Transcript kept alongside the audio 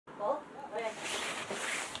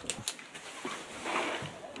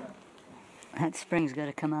That spring's got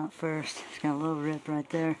to come out first. It's got a little rip right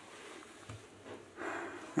there.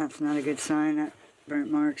 That's not a good sign. That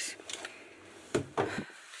burnt marks.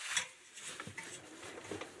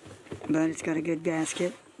 But it's got a good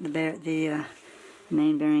gasket. The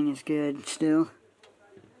main bearing is good still.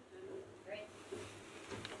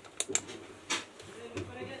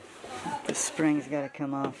 The spring's got to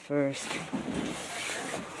come off first.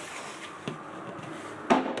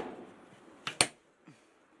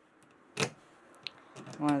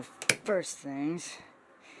 One of the first things,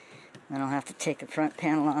 then I'll have to take the front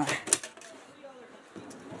panel off.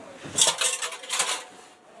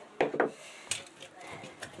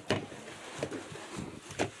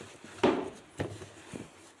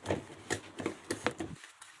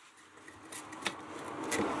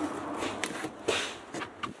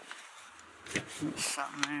 There's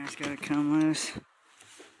something there's got to come loose.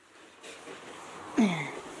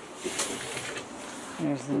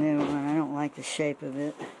 There's the new one. I don't like the shape of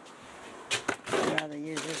it. I'd rather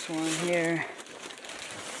use this one here.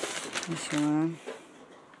 This one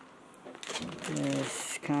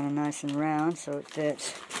is kind of nice and round, so it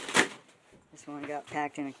fits. This one got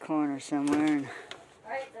packed in a corner somewhere. And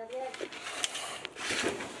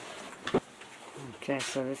okay,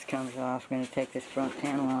 so this comes off. We're going to take this front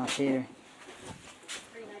panel off here.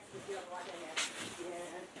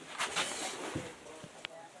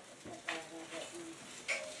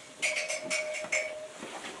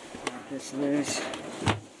 This loose.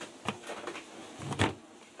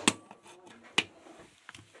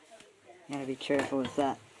 Gotta be careful with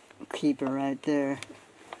that keeper right there.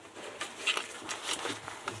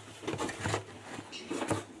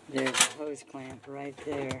 There's a hose clamp right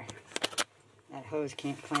there. That hose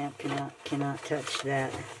clamp cannot touch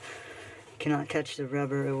that. Cannot touch the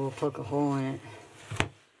rubber. It will poke a hole in it.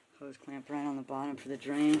 Hose clamp right on the bottom for the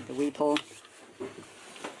drain, the weep hole.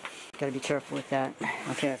 Gotta be careful with that.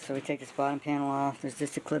 Okay, so we take this bottom panel off. There's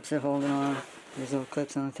just the clips that hold it on. There's little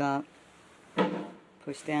clips on the top.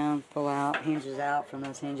 Push down, pull out, hinges out from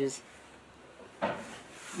those hinges.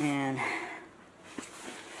 And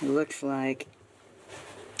it looks like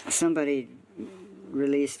somebody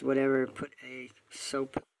released whatever, put a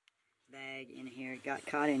soap bag in here. It got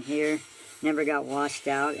caught in here, never got washed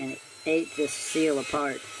out, and it ate this seal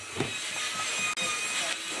apart.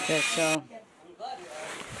 Okay, so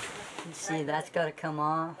you see that's got to come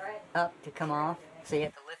off, up to come off. So you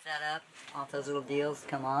have to lift that up, off those little deals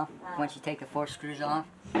come off. Once you take the 4 screws off.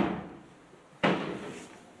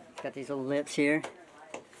 It's got these little lips here.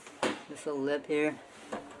 This little lip here.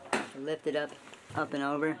 You lift it up and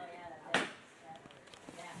over.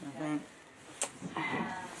 Okay.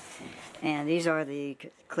 And these are the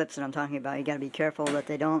clips that I'm talking about. You got to be careful that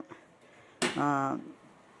they don't.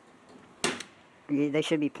 They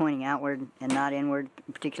should be pointing outward and not inward,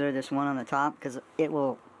 in particular this one on the top, because it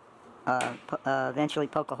will eventually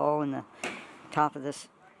poke a hole in the top of this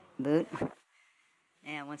boot.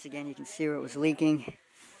 And once again, you can see where it was leaking.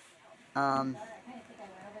 It's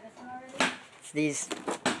these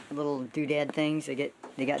little doodad things. They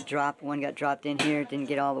got dropped. One got dropped in here. It didn't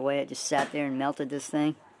get all the way. It just sat there and melted this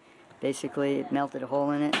thing. Basically, it melted a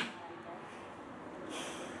hole in it.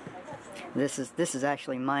 This is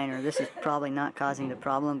actually minor. This is probably not causing the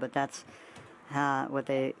problem, but that's what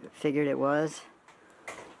they figured it was.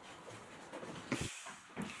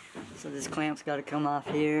 So this clamp's got to come off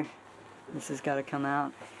here. This has got to come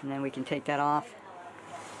out, and then we can take that off.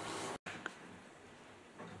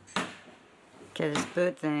 Okay, this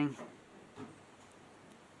boot thing,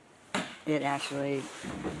 it actually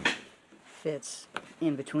fits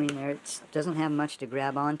in between there. It doesn't have much to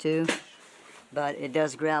grab onto, but it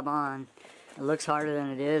does grab on. It looks harder than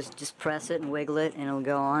it is. Just press it and wiggle it and it'll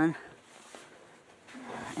go on.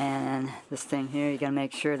 And this thing here, you gotta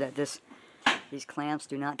make sure that these clamps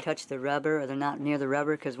do not touch the rubber, or they're not near the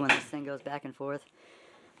rubber, because when this thing goes back and forth,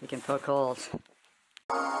 it can poke holes.